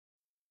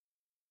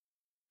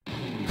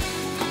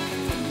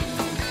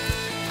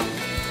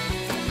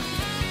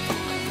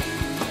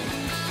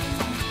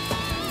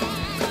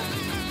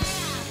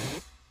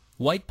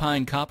White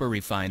Pine Copper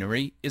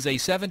Refinery is a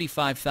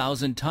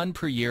 75,000 ton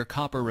per year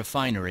copper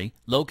refinery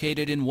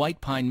located in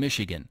White Pine,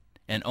 Michigan,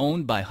 and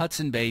owned by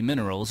Hudson Bay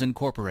Minerals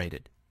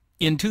Incorporated.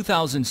 In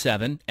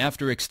 2007,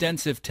 after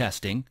extensive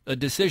testing, a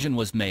decision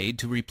was made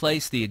to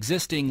replace the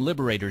existing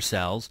liberator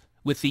cells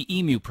with the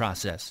EMEW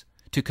process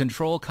to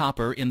control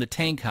copper in the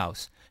tank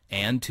house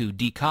and to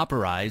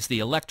decopperize the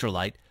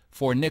electrolyte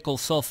for nickel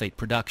sulfate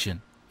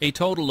production. A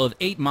total of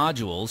 8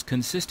 modules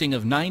consisting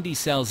of 90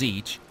 cells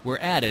each were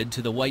added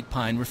to the White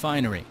Pine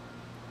refinery.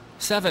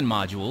 7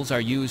 modules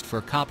are used for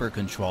copper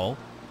control,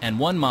 and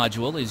 1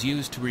 module is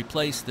used to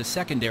replace the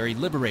secondary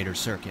liberator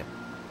circuit,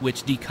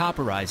 which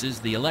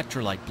decopperizes the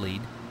electrolyte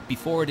bleed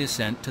before it is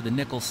sent to the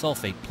nickel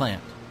sulfate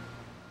plant.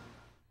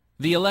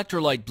 The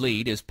electrolyte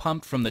bleed is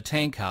pumped from the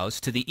tank house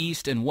to the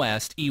east and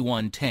west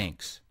E1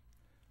 tanks.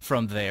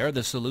 From there,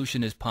 the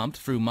solution is pumped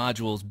through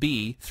modules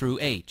B through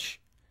H.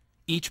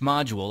 Each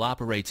module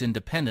operates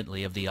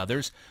independently of the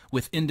others,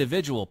 with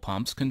individual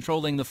pumps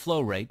controlling the flow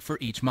rate for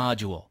each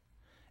module.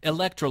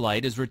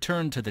 Electrolyte is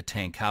returned to the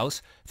tank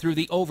house through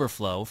the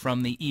overflow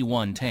from the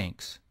E1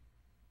 tanks.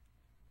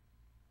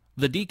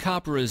 The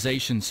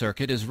decopperization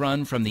circuit is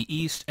run from the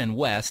east and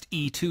west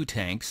E2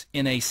 tanks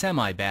in a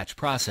semi-batch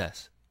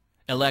process.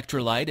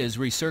 Electrolyte is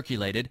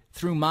recirculated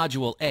through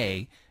module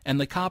A, and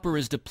the copper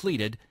is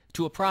depleted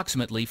to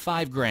approximately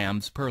 5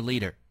 grams per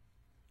liter.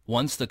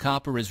 Once the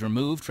copper is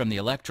removed from the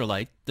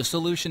electrolyte, the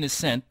solution is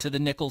sent to the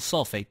nickel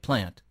sulfate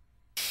plant.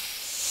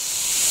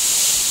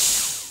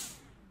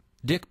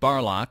 Dick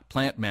Barlock,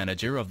 plant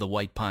manager of the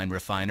White Pine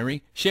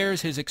Refinery,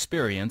 shares his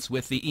experience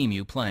with the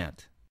EMEW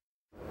plant.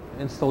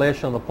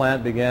 Installation of the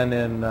plant began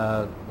in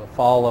the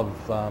fall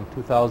of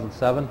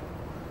 2007.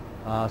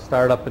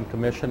 Startup and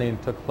commissioning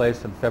took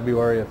place in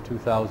February of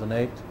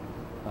 2008,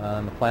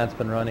 and the plant's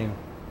been running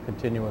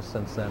continuous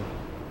since then.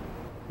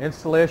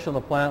 Installation of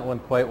the plant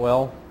went quite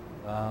well.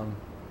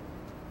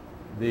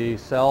 The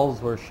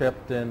cells were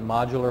shipped in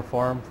modular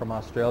form from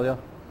Australia.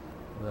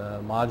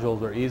 The modules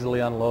were easily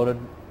unloaded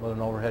with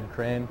an overhead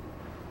crane.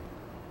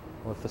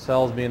 With the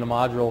cells being in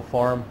modular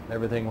form,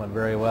 everything went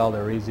very well. They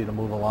were easy to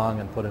move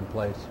along and put in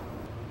place.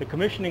 The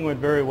commissioning went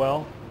very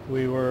well.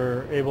 We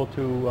were able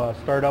to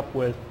start up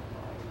with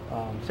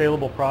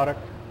saleable product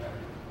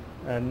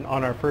and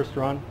on our first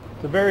run.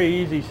 It's a very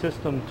easy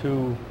system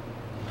to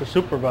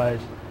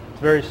supervise.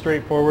 It's very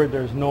straightforward.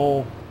 There's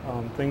no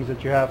things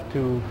that you have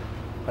to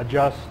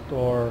adjust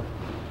or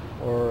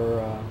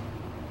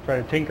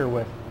try to tinker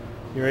with.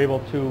 You're able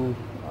to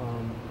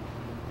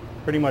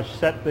pretty much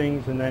set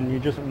things, and then you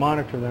just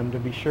monitor them to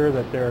be sure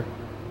that they're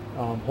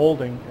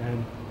holding,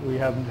 and we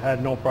haven't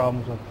had no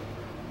problems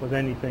with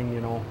anything,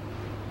 you know.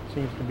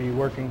 Seems to be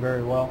working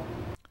very well.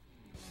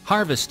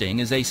 Harvesting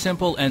is a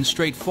simple and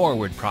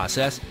straightforward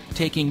process,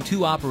 taking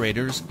 2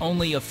 operators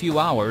only a few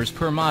hours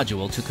per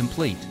module to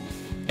complete.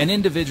 An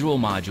individual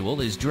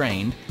module is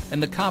drained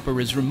and the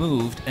copper is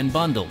removed and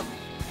bundled.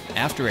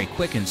 After a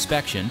quick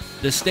inspection,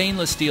 the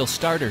stainless steel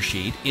starter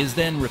sheet is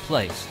then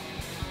replaced.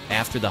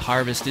 After the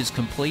harvest is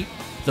complete,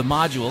 the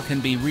module can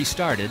be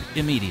restarted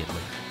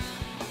immediately.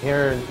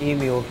 Here in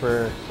EMEW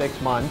for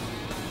 6 months.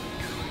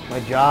 My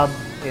job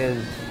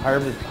is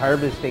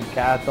harvesting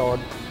cathode,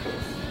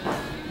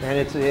 and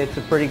it's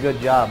a pretty good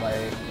job.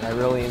 I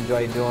really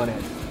enjoy doing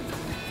it.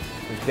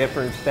 There's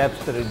different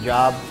steps to the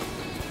job.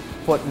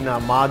 Putting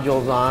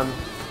modules on,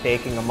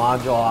 taking a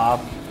module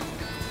off,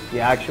 the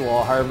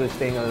actual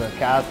harvesting of the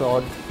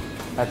cathode.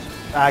 That's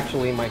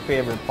actually my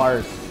favorite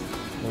part,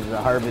 is the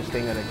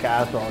harvesting of the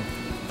cathode.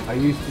 I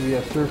used to be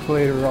a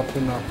circulator up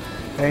in the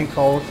tank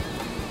house.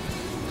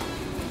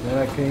 Then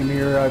I came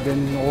here. I've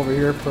been over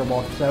here for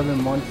about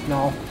 7 months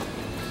now.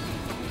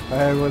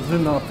 I was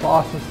in the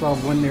process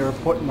of when they were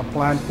putting the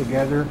plant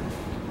together.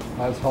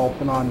 I was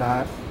helping on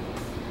that.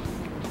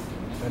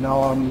 And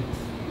now I'm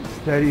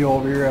steady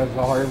over here as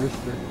a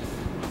harvester.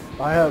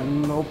 I have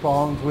no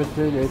problems with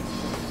it. It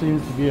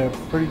seems to be a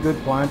pretty good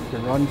plant. It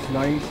runs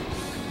nice.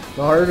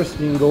 The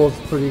harvesting goes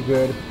pretty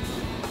good.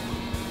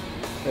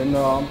 And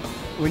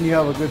when you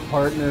have a good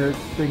partner,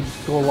 things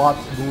go a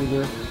lot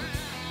smoother.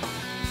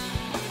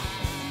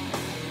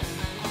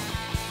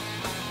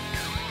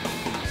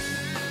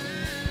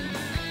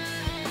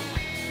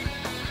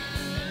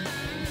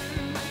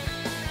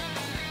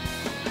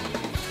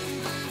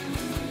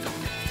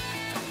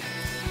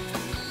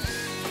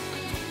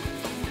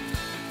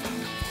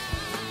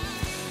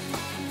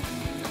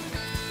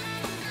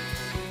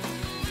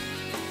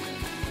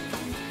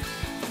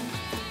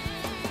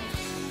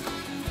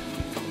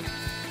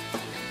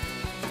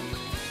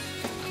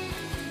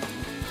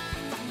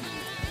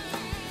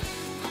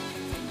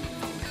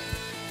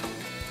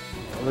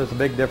 There's a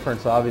big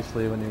difference,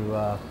 obviously, when you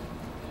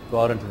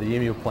go out into the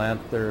EMEW plant.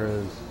 There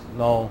is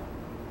no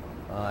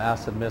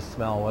acid mist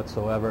smell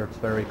whatsoever. It's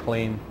very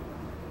clean.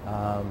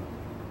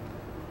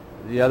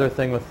 The other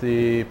thing with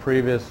the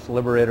previous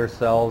liberator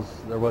cells,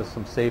 there was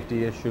some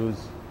safety issues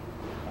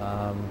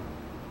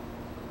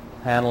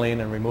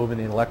handling and removing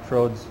the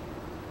electrodes.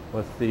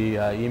 With the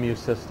EMEW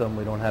system,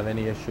 we don't have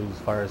any issues as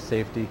far as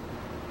safety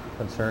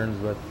concerns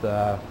with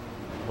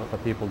with the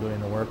people doing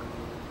the work.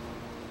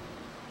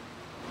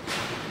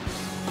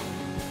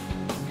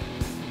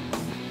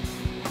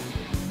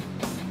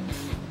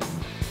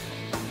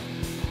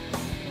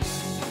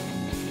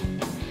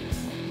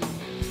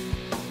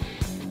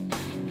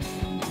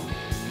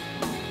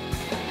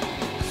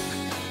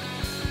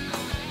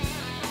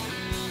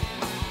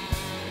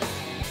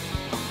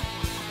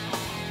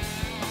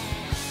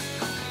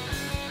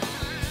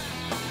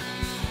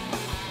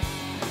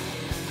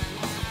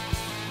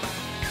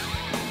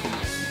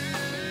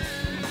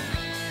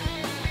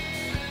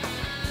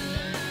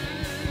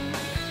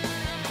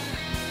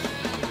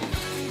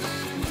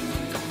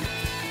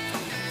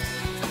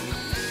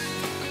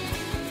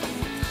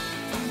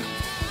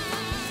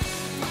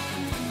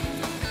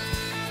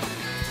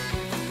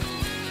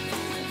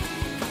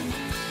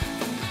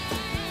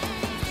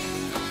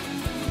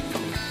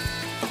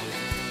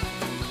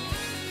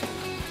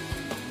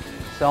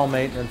 Cell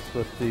maintenance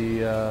with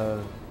the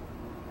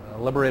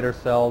Liberator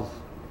cells.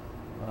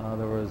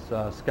 There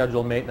was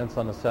scheduled maintenance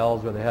on the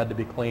cells where they had to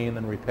be cleaned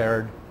and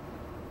repaired.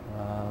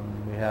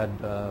 We had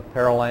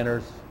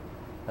paraliners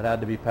that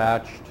had to be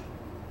patched.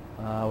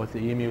 With the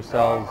EMEW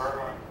cells,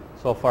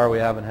 so far we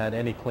haven't had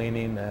any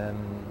cleaning and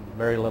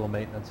very little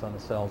maintenance on the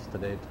cells to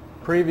date.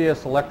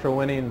 Previous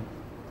electrowinning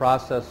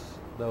process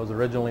that was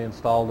originally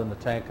installed in the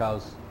tank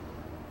house,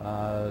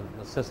 a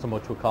system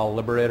which we call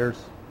Liberators,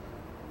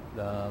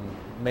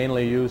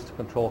 mainly used to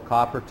control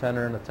copper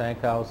tenor in the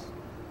tank house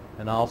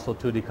and also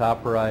to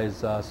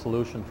decopperize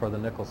solution for the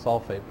nickel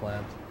sulfate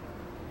plant.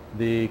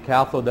 The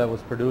cathode that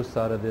was produced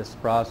out of this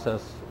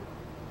process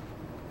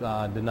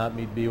did not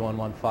meet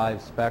B115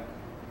 spec,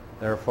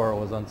 therefore it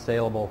was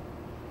unsaleable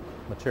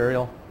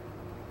material.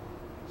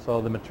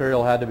 So the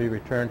material had to be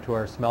returned to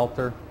our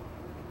smelter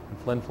in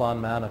Flin Flon,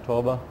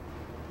 Manitoba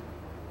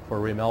for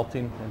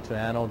remelting into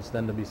anodes,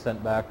 then to be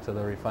sent back to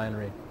the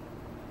refinery.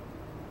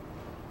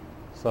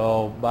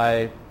 So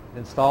by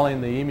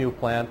installing the EMEW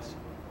plant,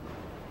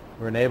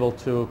 we were able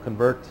to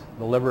convert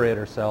the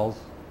Liberator cells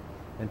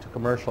into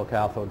commercial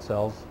cathode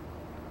cells,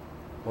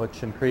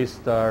 which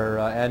increased our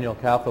annual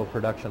cathode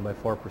production by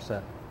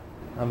 4%.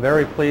 I'm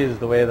very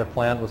pleased the way the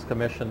plant was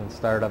commissioned and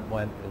startup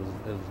went.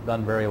 It was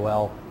done very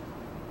well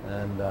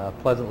and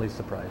pleasantly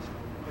surprised.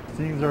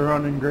 Things are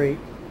running great.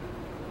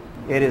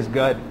 It is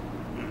good.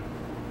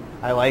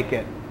 I like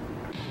it.